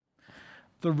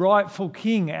the rightful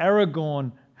king,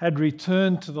 Aragorn, had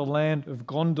returned to the land of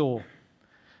Gondor.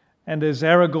 And as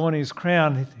Aragorn is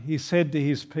crowned, he said to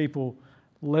his people,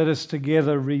 "Let us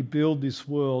together rebuild this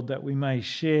world that we may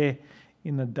share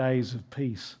in the days of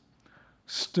peace."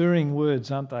 Stirring words,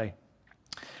 aren't they?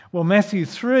 Well, Matthew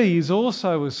 3 is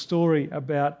also a story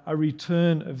about a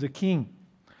return of the king.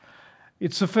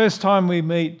 It's the first time we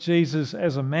meet Jesus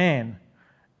as a man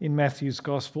in Matthew's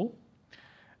gospel.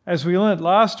 As we learnt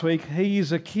last week, he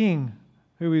is a king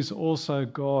who is also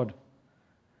God.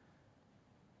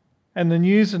 And the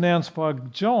news announced by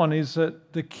John is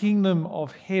that the kingdom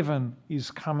of heaven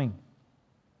is coming.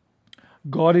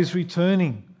 God is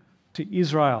returning to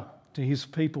Israel, to his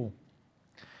people.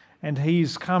 And he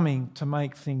is coming to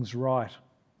make things right.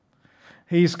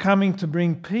 He is coming to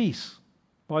bring peace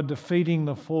by defeating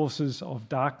the forces of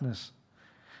darkness.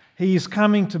 He is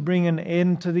coming to bring an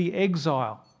end to the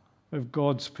exile of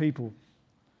God's people.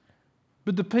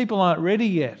 But the people aren't ready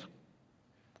yet.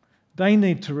 They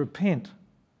need to repent.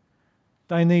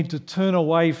 They need to turn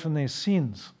away from their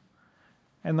sins,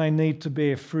 and they need to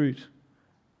bear fruit.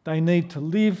 They need to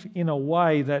live in a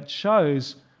way that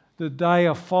shows that they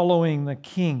are following the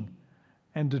King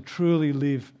and to truly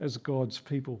live as God's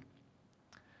people.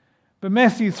 But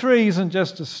Matthew 3 isn't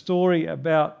just a story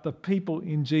about the people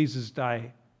in Jesus'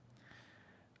 day.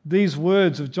 These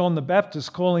words of John the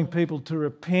Baptist calling people to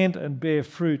repent and bear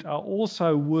fruit are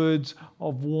also words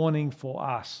of warning for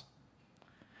us.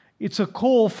 It's a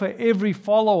call for every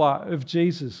follower of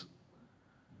Jesus.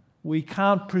 We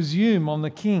can't presume on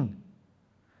the King.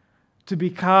 To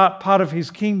be part of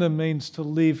his kingdom means to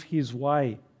live his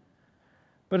way.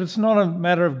 But it's not a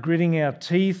matter of gritting our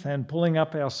teeth and pulling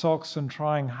up our socks and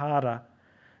trying harder,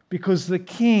 because the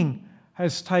King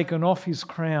has taken off his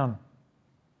crown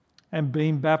and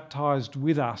been baptized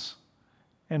with us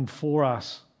and for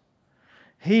us.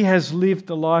 He has lived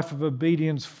the life of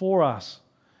obedience for us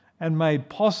and made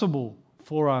possible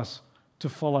for us to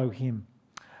follow him.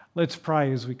 Let's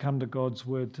pray as we come to God's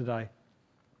word today.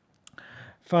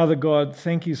 Father God,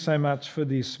 thank you so much for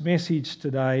this message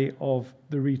today of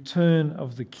the return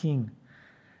of the King.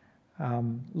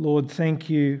 Lord, thank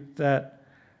you that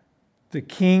the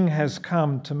King has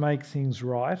come to make things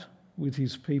right with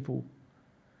his people,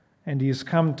 and he has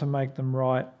come to make them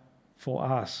right for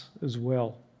us as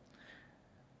well.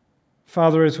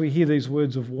 Father, as we hear these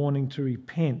words of warning to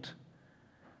repent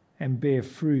and bear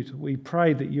fruit, we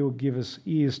pray that you'll give us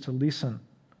ears to listen.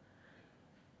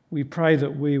 We pray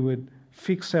that we would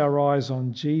fix our eyes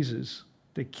on Jesus,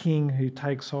 the King who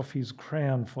takes off his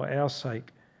crown for our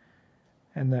sake,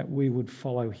 and that we would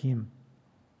follow him.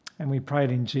 And we pray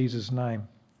it in Jesus' name.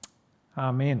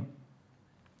 Amen.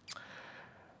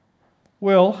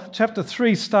 Well, chapter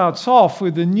 3 starts off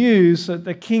with the news that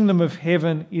the kingdom of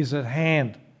heaven is at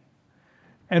hand.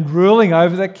 And ruling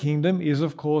over that kingdom is,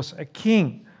 of course, a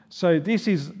king. So this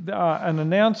is an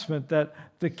announcement that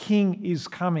the king is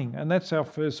coming, and that's our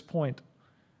first point.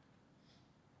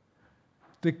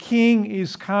 The king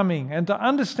is coming. And to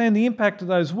understand the impact of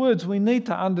those words, we need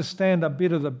to understand a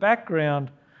bit of the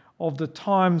background of the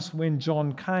times when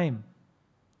John came.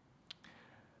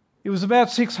 It was about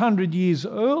 600 years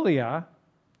earlier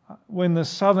when the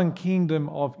southern kingdom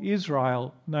of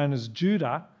Israel, known as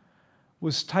Judah,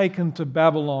 was taken to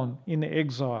Babylon in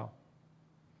exile.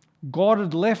 God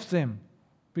had left them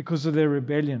because of their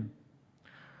rebellion.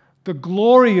 The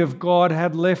glory of God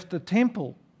had left the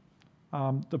temple.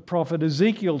 The prophet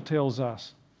Ezekiel tells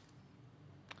us,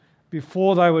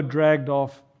 before they were dragged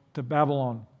off to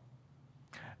Babylon.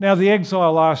 Now the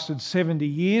exile lasted 70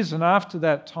 years, and after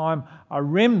that time a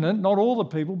remnant, not all the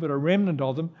people, but a remnant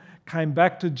of them, came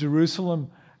back to Jerusalem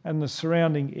and the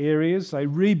surrounding areas. They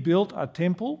rebuilt a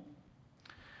temple,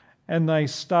 and they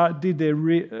did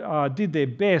their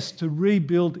best to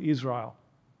rebuild Israel.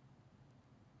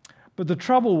 But the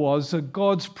trouble was that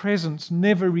God's presence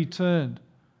never returned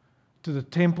to the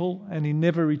temple, and he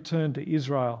never returned to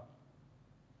Israel.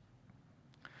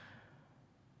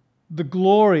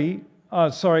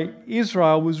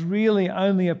 Israel was really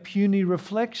only a puny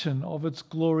reflection of its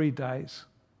glory days.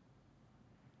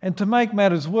 And to make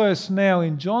matters worse, now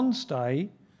in John's day,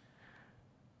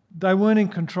 they weren't in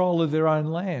control of their own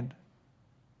land.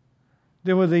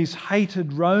 There were these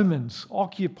hated Romans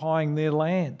occupying their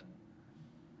land.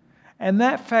 And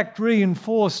that fact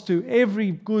reinforced to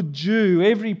every good Jew,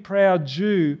 every proud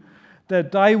Jew,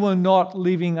 that they were not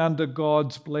living under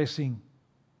God's blessing.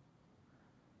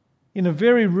 In a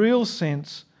very real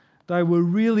sense, they were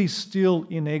really still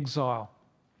in exile.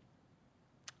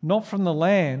 Not from the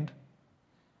land,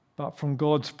 but from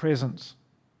God's presence.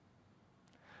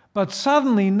 But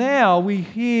suddenly now we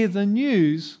hear the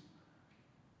news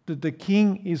that the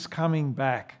king is coming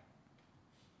back.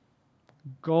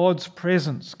 God's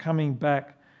presence coming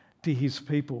back to his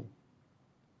people.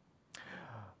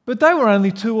 But they were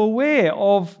only too aware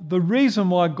of the reason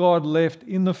why God left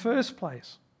in the first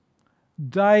place.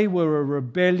 They were a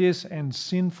rebellious and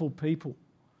sinful people.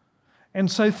 And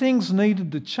so things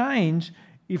needed to change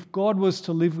if God was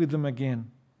to live with them again.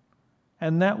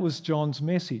 And that was John's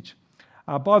message.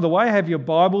 By the way, have your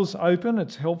Bibles open.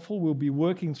 It's helpful. We'll be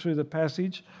working through the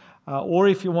passage. Or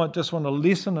if you just want to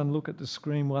listen and look at the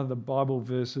screen, we'll have the Bible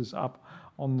verses up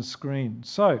on the screen.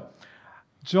 So,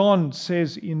 John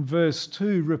says in verse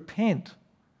 2, "Repent,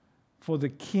 for the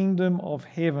kingdom of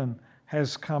heaven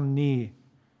has come near."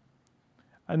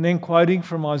 And then quoting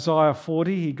from Isaiah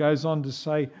 40, he goes on to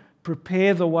say,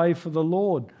 "Prepare the way for the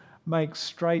Lord, make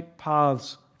straight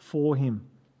paths for him."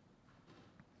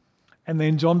 And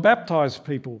then John baptized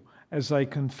people as they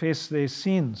confess their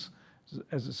sins,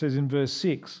 as it says in verse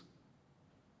 6.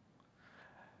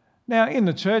 Now, in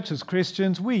the church as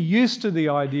Christians, we're used to the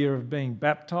idea of being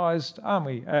baptized, aren't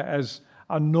we, as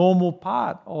a normal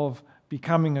part of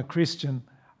becoming a Christian,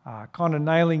 kind of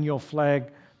nailing your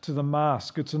flag to the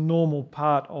mast. It's a normal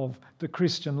part of the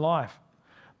Christian life.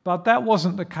 But that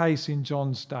wasn't the case in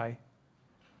John's day.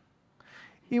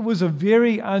 It was a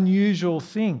very unusual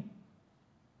thing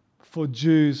for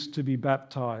Jews to be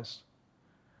baptized.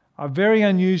 A very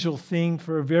unusual thing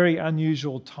for a very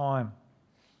unusual time.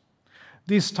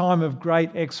 This time of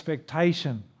great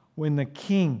expectation when the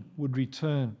king would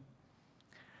return.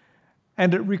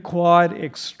 And it required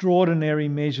extraordinary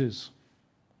measures.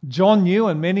 John knew,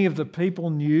 and many of the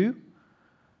people knew,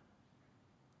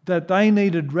 that they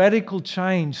needed radical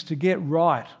change to get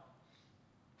right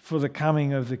for the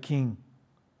coming of the king.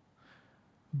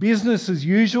 Business as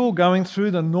usual, going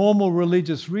through the normal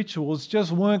religious rituals,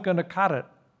 just weren't going to cut it.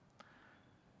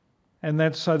 And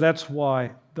that's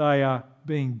why they are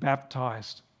being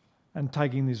baptized and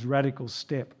taking this radical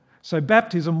step. So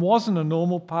baptism wasn't a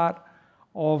normal part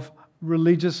of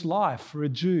religious life for a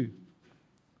Jew.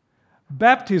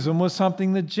 Baptism was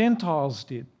something that Gentiles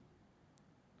did.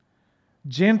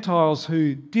 Gentiles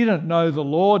who didn't know the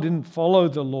law, didn't follow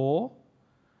the law,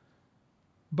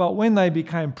 but when they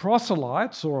became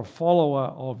proselytes or a follower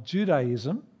of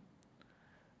Judaism,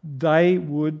 they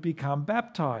would become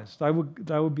baptized. They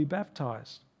would be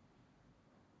baptized.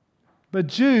 But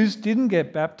Jews didn't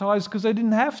get baptized because they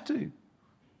didn't have to.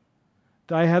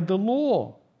 They had the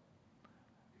law.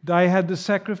 They had the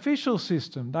sacrificial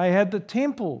system. They had the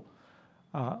temple.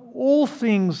 All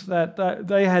things that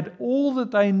they had all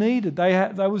that they needed.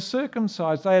 They were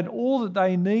circumcised. They had all that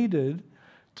they needed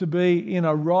to be in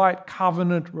a right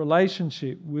covenant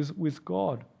relationship with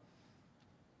God.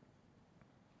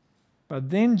 But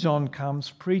then John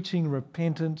comes preaching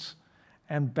repentance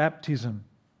and baptism.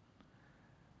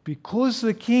 Because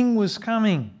the king was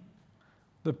coming,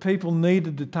 the people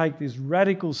needed to take this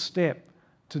radical step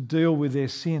to deal with their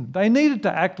sin. They needed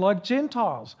to act like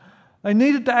Gentiles. They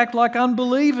needed to act like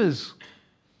unbelievers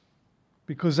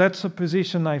because that's the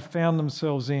position they found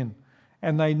themselves in,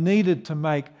 and they needed to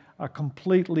make a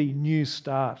completely new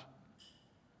start.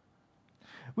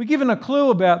 We're given a clue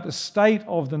about the state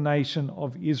of the nation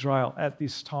of Israel at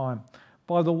this time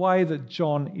by the way that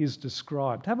John is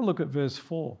described. Have a look at verse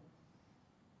 4.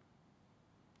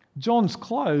 John's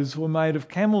clothes were made of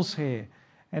camel's hair,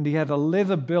 and he had a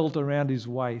leather belt around his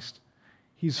waist.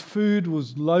 His food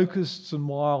was locusts and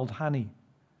wild honey.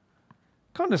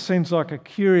 Kind of seems like a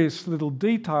curious little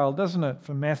detail, doesn't it,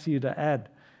 for Matthew to add?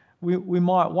 We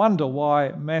might wonder why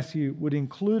Matthew would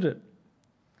include it.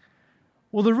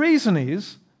 Well, the reason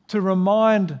is to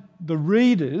remind the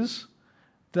readers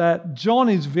that John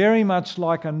is very much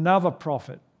like another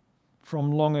prophet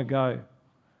from long ago,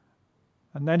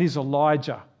 and that is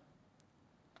Elijah.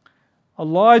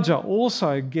 Elijah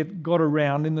also got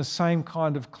around in the same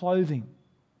kind of clothing.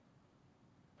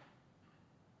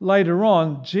 Later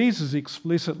on, Jesus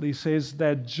explicitly says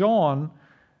that John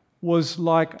was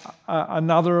like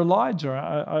another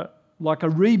Elijah, like a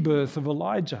rebirth of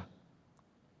Elijah.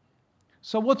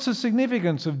 So what's the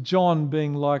significance of John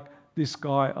being like this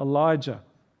guy Elijah?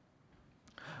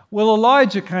 Well,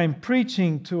 Elijah came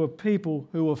preaching to a people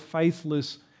who were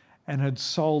faithless and had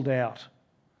sold out.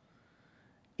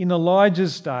 In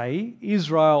Elijah's day,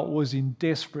 Israel was in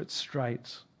desperate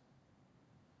straits.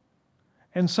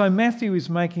 And so Matthew is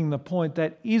making the point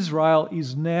that Israel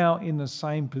is now in the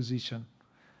same position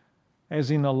as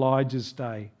in Elijah's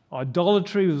day.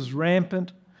 Idolatry was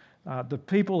rampant. The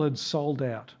people had sold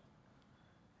out.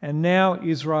 And now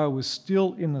Israel was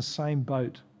still in the same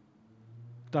boat.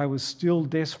 They were still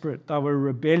desperate. They were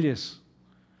rebellious.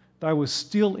 They were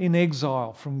still in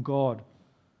exile from God.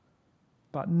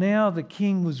 But now the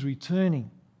king was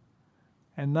returning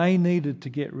and they needed to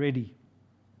get ready.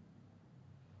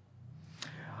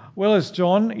 Well, as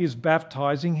John is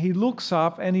baptizing, he looks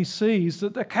up and he sees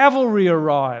that the cavalry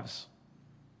arrives.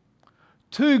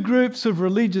 2 groups of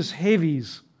religious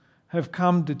heavies have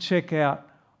come to check out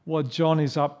what John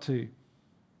is up to.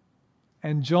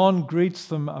 And John greets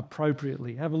them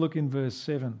appropriately. Have a look in verse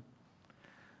 7.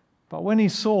 But when he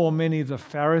saw many of the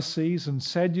Pharisees and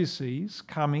Sadducees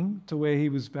coming to where he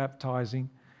was baptizing,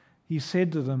 he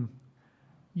said to them,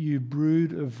 "You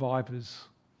brood of vipers,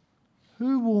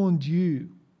 who warned you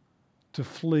to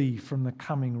flee from the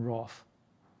coming wrath?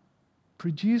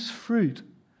 Produce fruit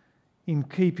in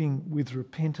keeping with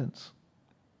repentance."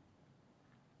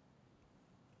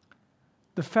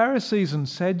 The Pharisees and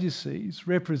Sadducees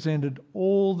represented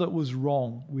all that was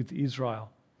wrong with Israel.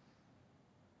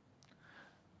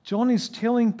 John is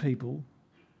telling people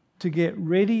to get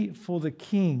ready for the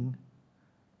king.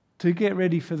 To get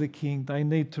ready for the king, they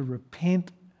need to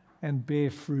repent and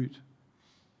bear fruit.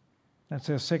 That's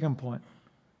our second point.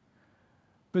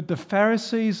 But the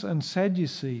Pharisees and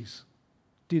Sadducees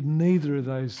did neither of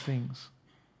those things.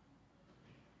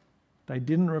 They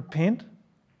didn't repent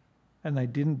and they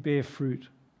didn't bear fruit.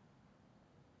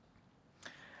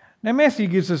 Now, Matthew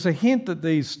gives us a hint that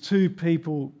these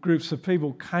groups of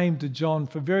people came to John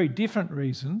for very different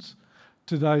reasons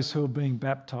to those who are being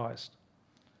baptized.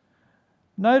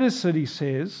 Notice that he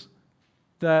says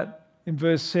that in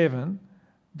verse 7,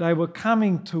 they were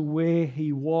coming to where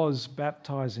he was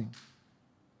baptizing.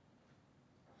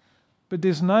 But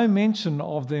there's no mention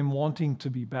of them wanting to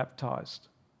be baptized.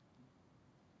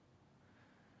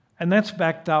 And that's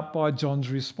backed up by John's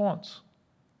response.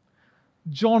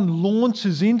 John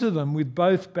launches into them with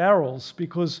both barrels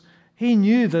because he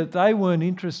knew that they weren't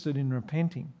interested in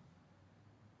repenting.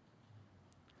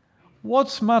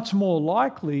 What's much more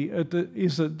likely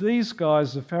is that these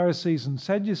guys, the Pharisees and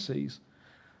Sadducees,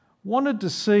 wanted to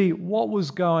see what was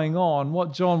going on,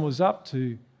 what John was up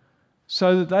to,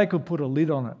 so that they could put a lid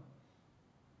on it.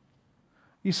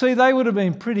 You see, they would have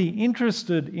been pretty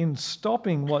interested in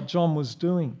stopping what John was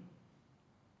doing.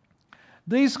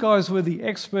 These guys were the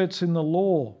experts in the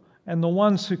law and the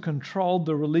ones who controlled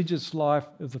the religious life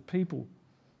of the people.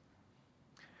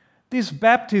 This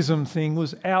baptism thing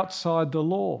was outside the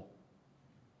law.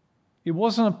 It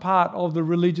wasn't a part of the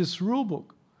religious rule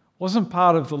book. It wasn't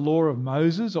part of the law of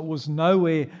Moses. It was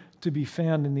nowhere to be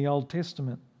found in the Old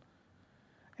Testament.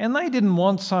 And they didn't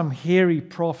want some hairy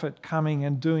prophet coming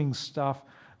and doing stuff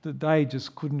that they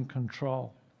just couldn't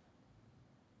control.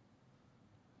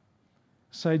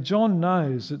 So John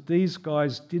knows that these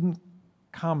guys didn't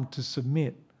come to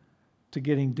submit to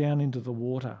getting down into the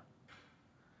water.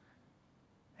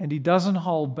 And he doesn't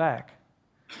hold back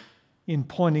in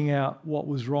pointing out what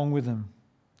was wrong with them.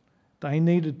 They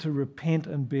needed to repent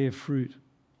and bear fruit.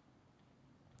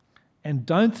 And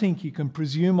don't think you can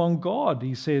presume on God,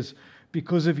 he says,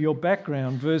 because of your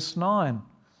background. Verse 9.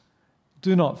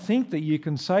 Do not think that you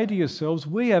can say to yourselves,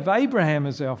 "We have Abraham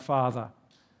as our father."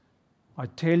 I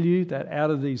tell you that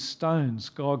out of these stones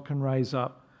God can raise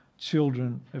up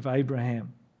children of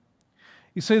Abraham.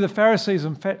 You see, the Pharisees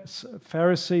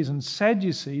and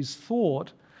Sadducees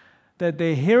thought that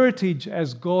their heritage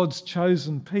as God's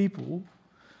chosen people,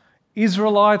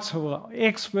 Israelites who were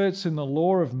experts in the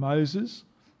law of Moses,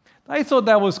 they thought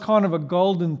that was kind of a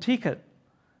golden ticket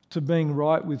to being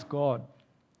right with God.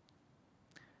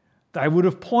 They would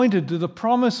have pointed to the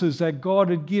promises that God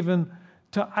had given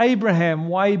to Abraham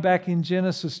way back in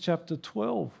Genesis chapter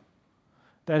 12,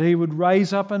 that he would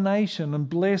raise up a nation and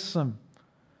bless them.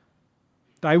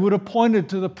 They would have pointed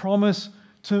to the promise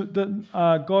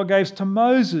that God gave to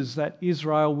Moses that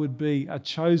Israel would be a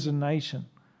chosen nation,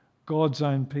 God's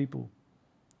own people.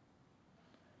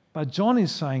 But John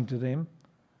is saying to them,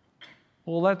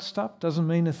 all that stuff doesn't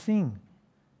mean a thing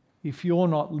if you're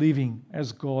not living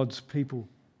as God's people.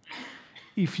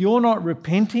 If you're not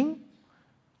repenting,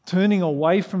 turning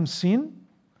away from sin,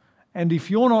 and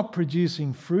if you're not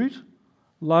producing fruit,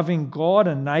 loving God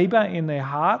and neighbour in their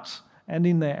hearts and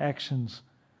in their actions,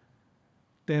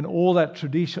 then all that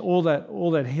tradition, all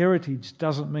that heritage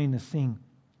doesn't mean a thing.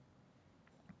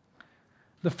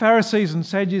 The Pharisees and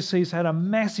Sadducees had a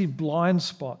massive blind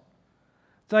spot.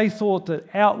 They thought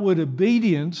that outward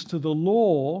obedience to the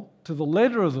law, to the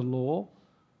letter of the law,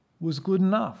 was good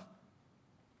enough.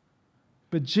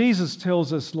 But Jesus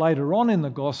tells us later on in the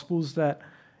Gospels that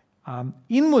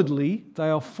inwardly they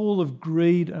are full of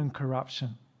greed and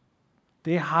corruption.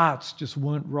 Their hearts just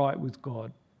weren't right with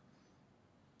God.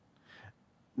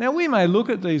 Now we may look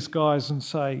at these guys and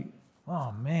say,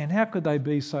 oh man, how could they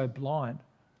be so blind?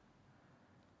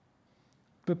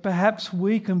 But perhaps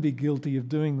we can be guilty of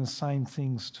doing the same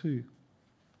things too.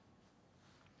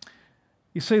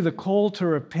 You see, the call to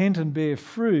repent and bear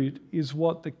fruit is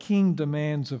what the King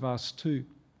demands of us too.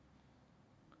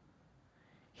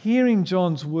 Hearing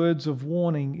John's words of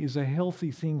warning is a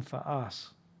healthy thing for us.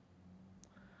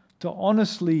 To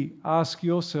honestly ask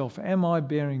yourself, am I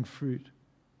bearing fruit?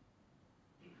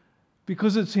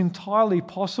 Because it's entirely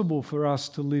possible for us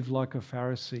to live like a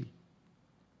Pharisee.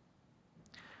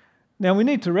 Now, we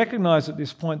need to recognize at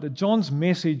this point that John's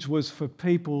message was for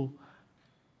people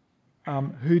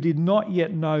who did not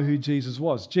yet know who Jesus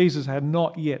was. Jesus had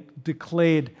not yet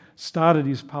started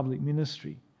his public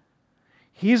ministry.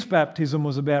 His baptism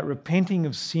was about repenting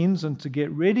of sins and to get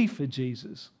ready for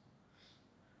Jesus.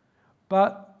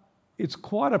 But it's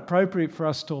quite appropriate for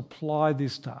us to apply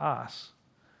this to us,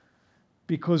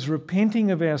 because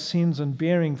repenting of our sins and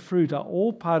bearing fruit are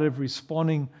all part of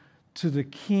responding to the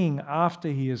King after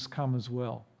he has come as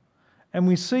well. And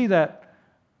we see that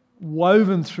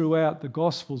woven throughout the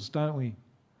Gospels, don't we?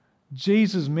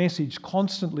 Jesus' message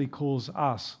constantly calls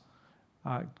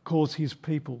his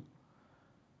people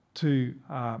to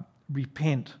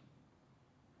repent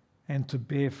and to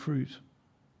bear fruit.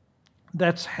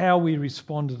 That's how we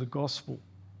respond to the gospel.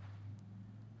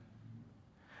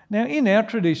 Now, in our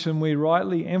tradition, we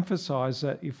rightly emphasize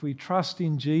that if we trust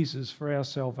in Jesus for our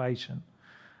salvation,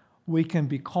 we can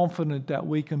be confident that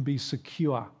we can be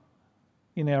secure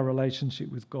in our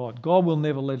relationship with God. God will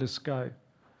never let us go.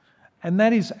 And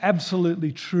that is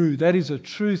absolutely true. That is a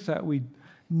truth that we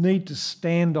need to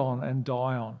stand on and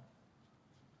die on.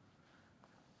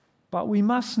 But we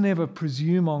must never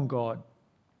presume on God.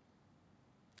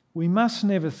 We must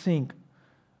never think,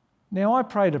 now I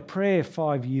prayed a prayer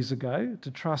 5 years ago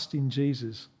to trust in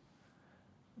Jesus.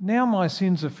 Now my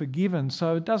sins are forgiven,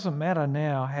 so it doesn't matter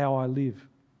now how I live.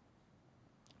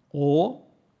 Or,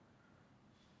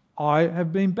 I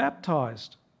have been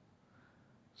baptized,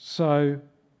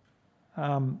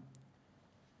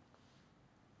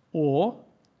 or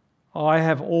I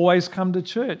have always come to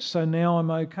church, so now I'm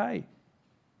okay.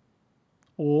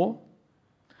 Or,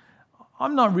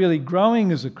 I'm not really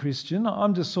growing as a Christian,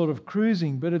 I'm just sort of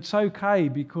cruising, but it's okay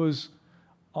because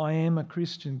I am a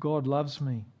Christian, God loves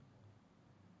me.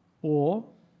 Or,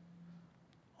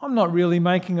 I'm not really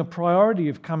making a priority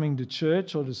of coming to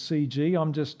church or to CG,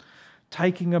 I'm just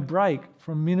taking a break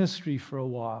from ministry for a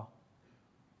while.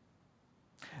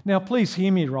 Now, please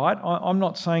hear me right. I'm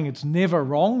not saying it's never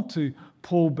wrong to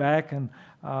pull back and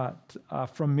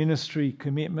from ministry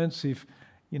commitments if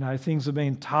things have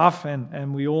been tough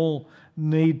and we all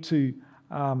need to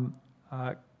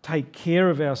take care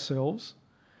of ourselves.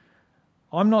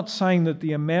 I'm not saying that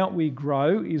the amount we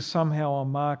grow is somehow a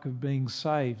mark of being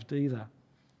saved either.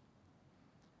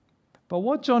 But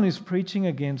what John is preaching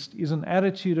against is an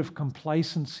attitude of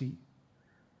complacency,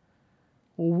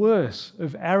 or worse,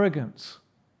 of arrogance,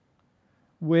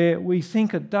 where we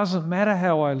think it doesn't matter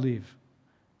how I live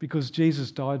because Jesus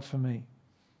died for me.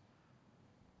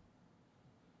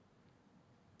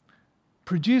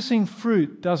 Producing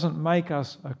fruit doesn't make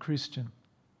us a Christian.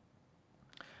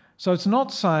 So it's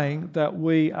not saying that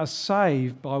we are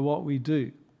saved by what we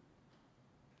do.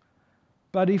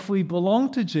 But if we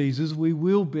belong to Jesus, we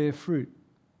will bear fruit.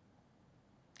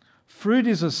 Fruit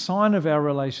is a sign of our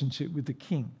relationship with the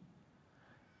King.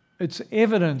 It's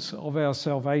evidence of our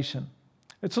salvation.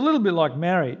 It's a little bit like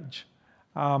marriage.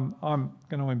 I'm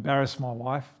going to embarrass my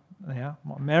wife now.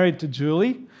 I'm married to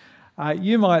Julie.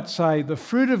 You might say the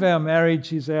fruit of our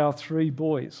marriage is our 3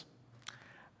 boys.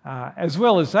 As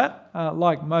well as that,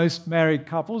 like most married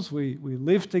couples, we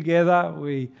live together,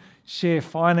 we share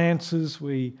finances,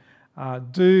 we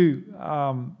do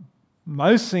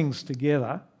most things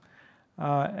together,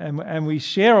 and we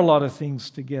share a lot of things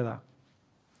together.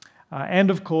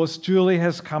 And of course, Julie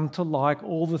has come to like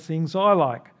all the things I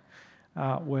like.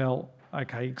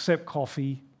 Except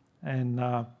coffee,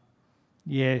 and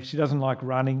she doesn't like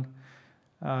running.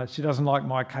 She doesn't like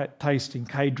my taste in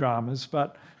K-dramas,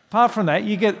 but apart from that,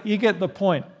 you get the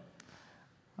point.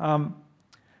 Now,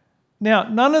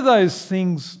 none of those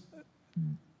things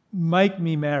make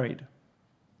me married,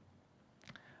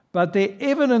 but they're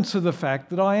evidence of the fact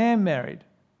that I am married,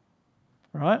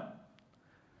 right?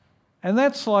 And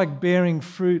that's like bearing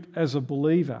fruit as a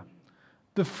believer.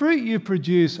 The fruit you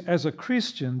produce as a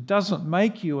Christian doesn't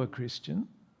make you a Christian,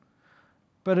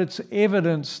 but it's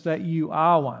evidence that you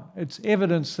are one. It's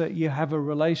evidence that you have a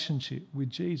relationship with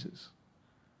Jesus.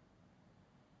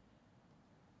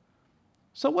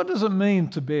 So what does it mean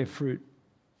to bear fruit?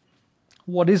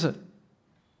 What is it?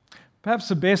 Perhaps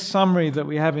the best summary that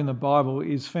we have in the Bible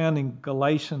is found in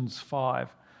Galatians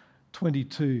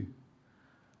 5:22.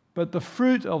 But the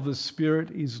fruit of the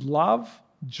Spirit is love,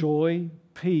 joy,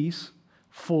 peace,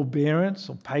 forbearance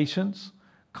or patience,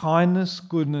 kindness,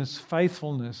 goodness,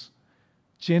 faithfulness,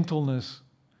 gentleness,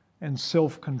 and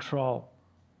self-control.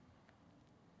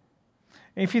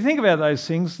 If you think about those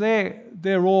things,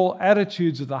 they're all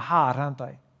attitudes of the heart, aren't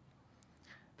they?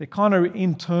 They're kind of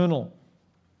internal.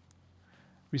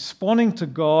 Responding to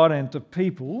God and to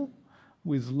people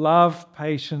with love,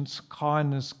 patience,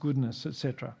 kindness, goodness,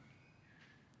 etc.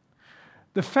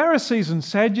 The Pharisees and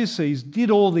Sadducees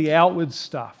did all the outward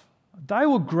stuff. They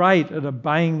were great at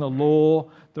obeying the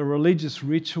law, the religious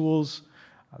rituals,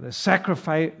 the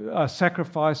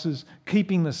sacrifices,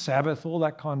 keeping the Sabbath, all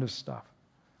that kind of stuff.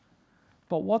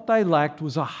 But what they lacked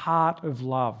was a heart of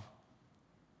love.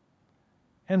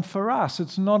 And for us,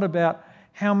 it's not about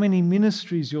how many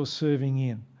ministries you're serving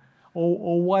in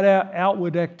or what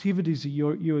outward activities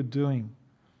you're doing.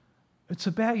 It's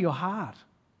about your heart.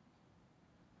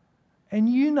 And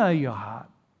you know your heart.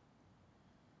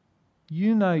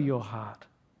 You know your heart.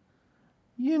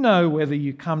 You know whether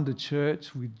you come to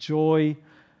church with joy,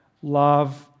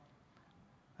 love,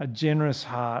 a generous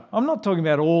heart. I'm not talking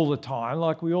about all the time,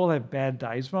 like we all have bad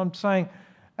days, but I'm saying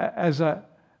as a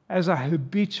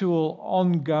habitual,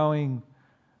 ongoing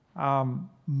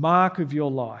mark of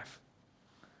your life,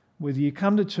 whether you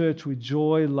come to church with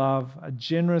joy, love, a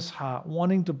generous heart,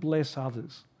 wanting to bless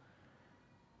others,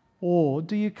 or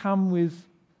do you come with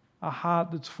a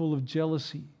heart that's full of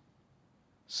jealousy,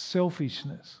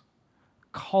 selfishness,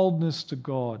 coldness to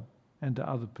God and to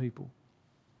other people?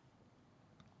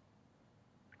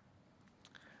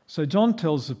 So John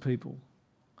tells the people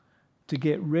to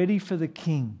get ready for the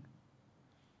King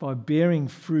by bearing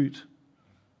fruit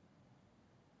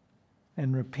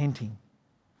and repenting.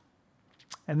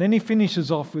 And then he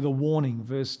finishes off with a warning,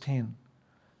 verse 10.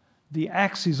 The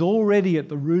axe is already at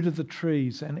the root of the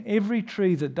trees, and every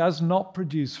tree that does not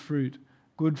produce fruit,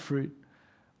 good fruit,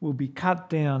 will be cut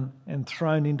down and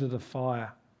thrown into the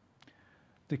fire.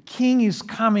 The King is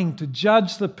coming to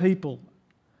judge the people,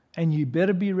 and you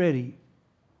better be ready.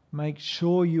 Make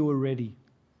sure you are ready.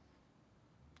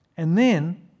 And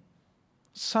then,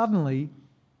 suddenly,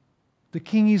 the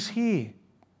King is here.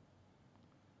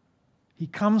 He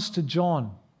comes to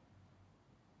John.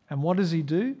 And what does he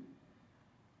do?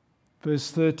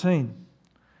 Verse 13.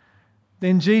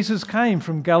 Then Jesus came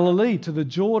from Galilee to the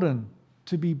Jordan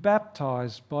to be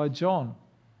baptized by John.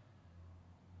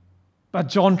 But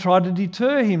John tried to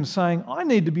deter him, saying, I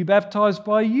need to be baptized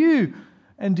by you,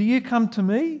 and do you come to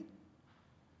me?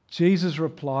 Jesus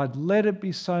replied, let it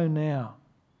be so now.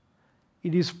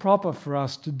 It is proper for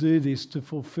us to do this to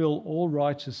fulfill all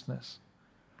righteousness.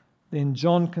 Then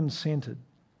John consented.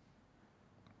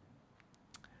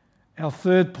 Our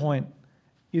third point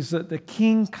is that the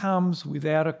King comes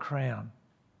without a crown.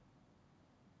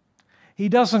 He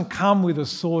doesn't come with a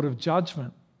sword of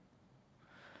judgment.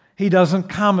 He doesn't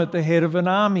come at the head of an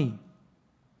army.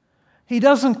 He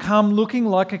doesn't come looking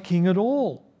like a king at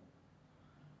all.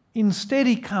 Instead,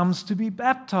 he comes to be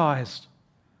baptized.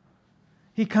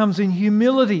 He comes in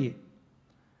humility,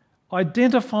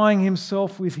 identifying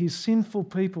himself with his sinful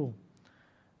people,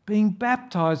 being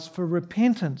baptized for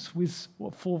repentance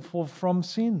from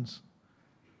sins.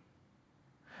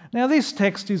 Now, this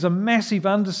text is a massive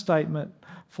understatement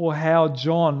for how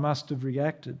John must have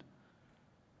reacted.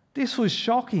 This was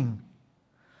shocking.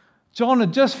 John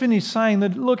had just finished saying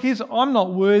that, look, I'm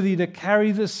not worthy to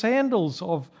carry the sandals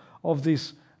of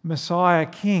this Messiah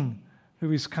King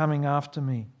who is coming after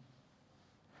me.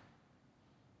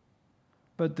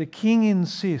 But the King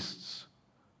insists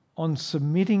on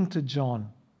submitting to John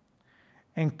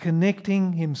and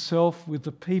connecting himself with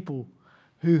the people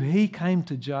who he came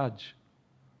to judge.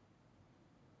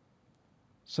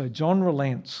 So John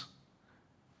relents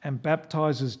and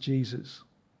baptizes Jesus.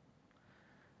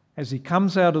 As he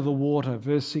comes out of the water,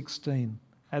 verse 16,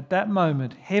 at that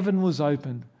moment heaven was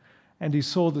opened, and he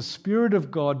saw the Spirit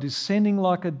of God descending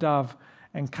like a dove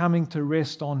and coming to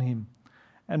rest on him.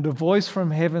 And a voice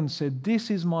from heaven said, this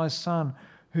is my Son,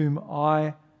 whom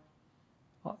I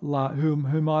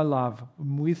love,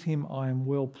 and with him I am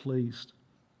well pleased.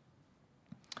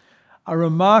 A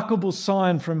remarkable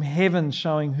sign from heaven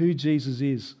showing who Jesus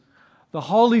is. The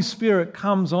Holy Spirit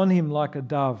comes on him like a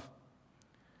dove.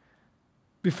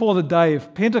 Before the day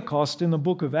of Pentecost in the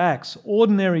book of Acts,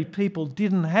 ordinary people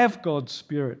didn't have God's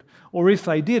Spirit, or if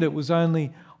they did, it was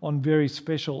only on very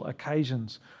special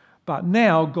occasions. But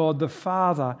now God the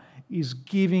Father is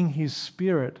giving his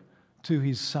Spirit to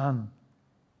his Son.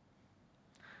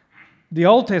 The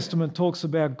Old Testament talks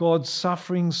about God's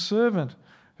suffering servant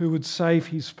who would save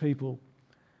his people.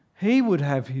 He would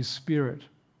have his Spirit.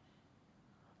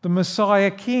 The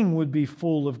Messiah King would be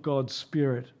full of God's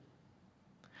Spirit.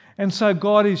 And so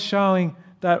God is showing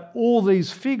that all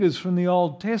these figures from the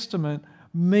Old Testament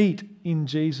meet in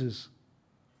Jesus.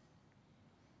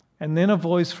 And then a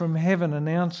voice from heaven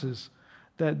announces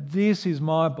that this is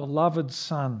my beloved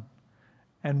Son,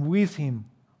 and with him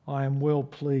I am well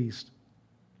pleased.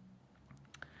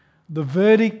 The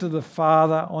verdict of the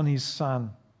Father on his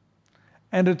Son.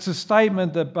 And it's a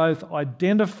statement that both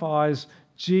identifies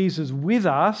Jesus with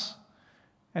us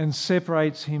and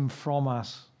separates him from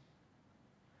us.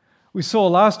 We saw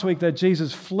last week that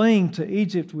Jesus fleeing to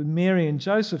Egypt with Mary and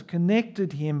Joseph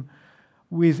connected him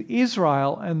with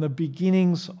Israel and the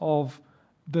beginnings of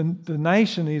the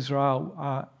nation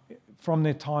Israel from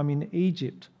their time in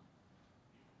Egypt.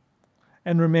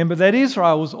 And remember that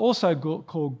Israel was also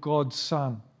called God's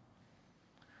son.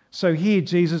 So here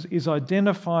Jesus is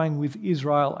identifying with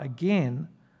Israel again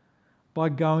by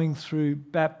going through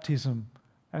baptism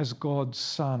as God's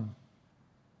son.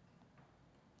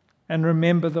 And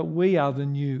remember that we are the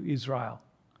new Israel.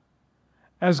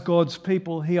 As God's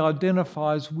people, he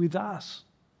identifies with us.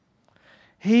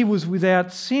 He was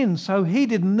without sin, so he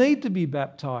didn't need to be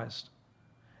baptized.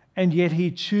 And yet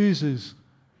he chooses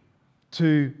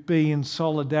to be in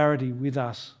solidarity with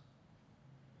us.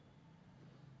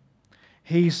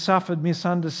 He suffered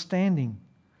misunderstanding,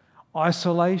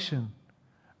 isolation,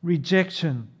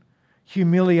 rejection,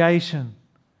 humiliation,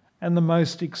 and the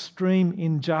most extreme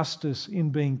injustice in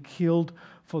being killed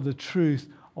for the truth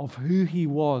of who he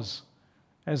was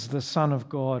as the Son of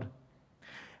God.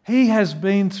 He has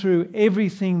been through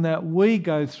everything that we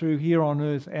go through here on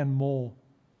earth and more.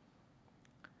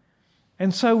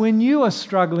 And so when you are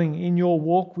struggling in your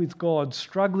walk with God,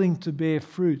 struggling to bear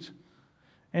fruit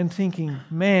and thinking,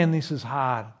 man, this is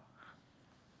hard,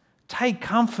 take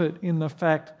comfort in the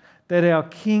fact that our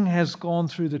King has gone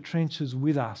through the trenches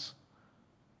with us,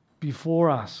 before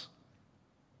us.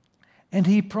 And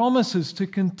he promises to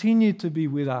continue to be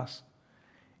with us.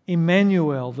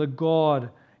 Emmanuel, the God,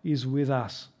 is with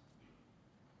us.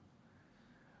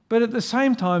 But at the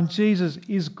same time, Jesus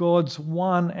is God's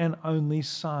one and only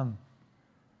Son.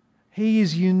 He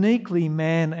is uniquely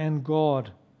man and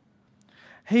God.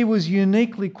 He was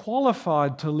uniquely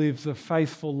qualified to live the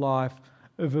faithful life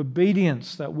of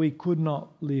obedience that we could not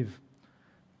live.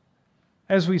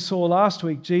 As we saw last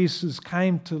week, Jesus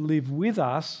came to live with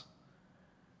us,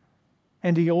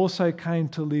 and he also came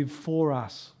to live for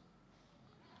us.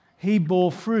 He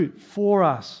bore fruit for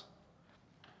us,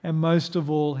 and most of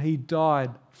all, he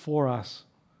died for us.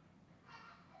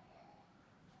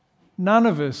 None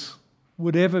of us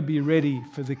would ever be ready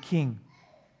for the King.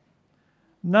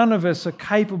 None of us are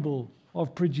capable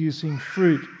of producing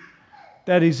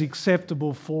that is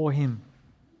acceptable for him.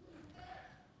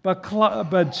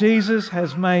 But Jesus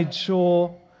has made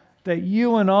sure that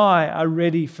you and I are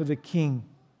ready for the King.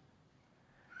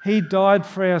 He died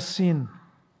for our sin.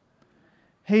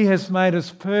 He has made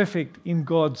us perfect in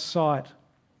God's sight.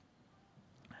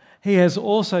 He has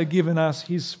also given us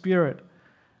His Spirit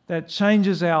that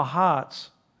changes our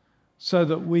hearts so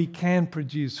that we can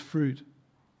produce fruit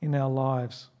in our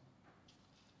lives.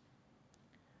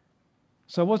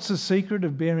 So what's the secret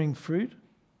of bearing fruit?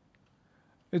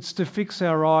 It's to fix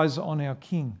our eyes on our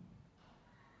King.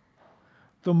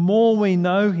 The more we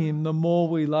know Him, the more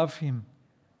we love Him.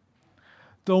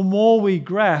 The more we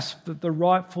grasp that the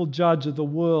rightful judge of the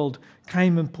world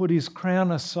came and put his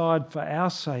crown aside for our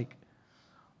sake,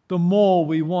 the more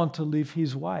we want to live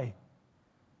His way.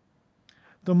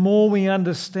 The more we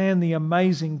understand the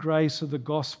amazing grace of the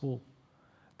gospel,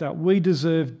 that we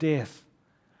deserve death,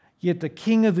 yet the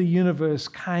King of the universe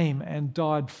came and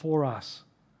died for us,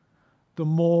 the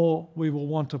more we will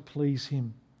want to please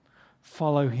Him,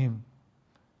 follow Him,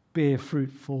 bear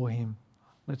fruit for Him.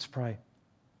 Let's pray.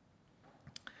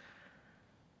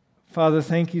 Father,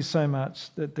 thank you so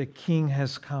much that the King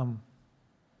has come.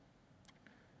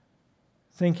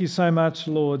 Thank you so much,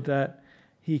 Lord, that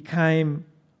He came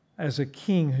as a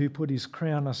King who put His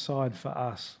crown aside for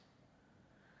us,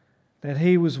 that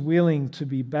He was willing to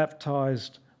be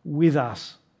baptized with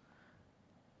us,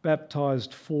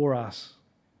 baptized for us.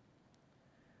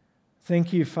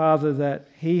 Thank you, Father, that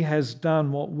He has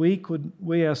done what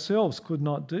we ourselves could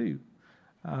not do.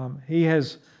 He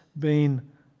has been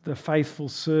the faithful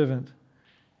servant.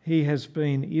 He has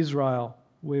been Israel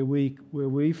where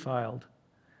we failed.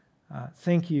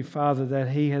 Thank you, Father, that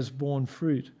He has borne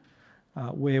fruit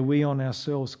where we on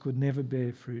ourselves could never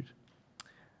bear fruit.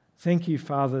 Thank you,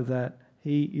 Father, that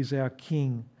He is our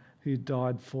King who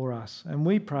died for us. And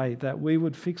we pray that we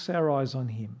would fix our eyes on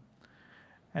Him,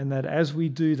 and that as we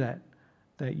do that,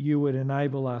 that you would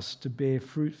enable us to bear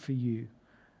fruit for you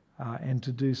and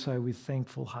to do so with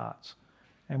thankful hearts.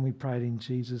 And we pray it in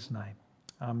Jesus' name.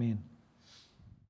 Amen.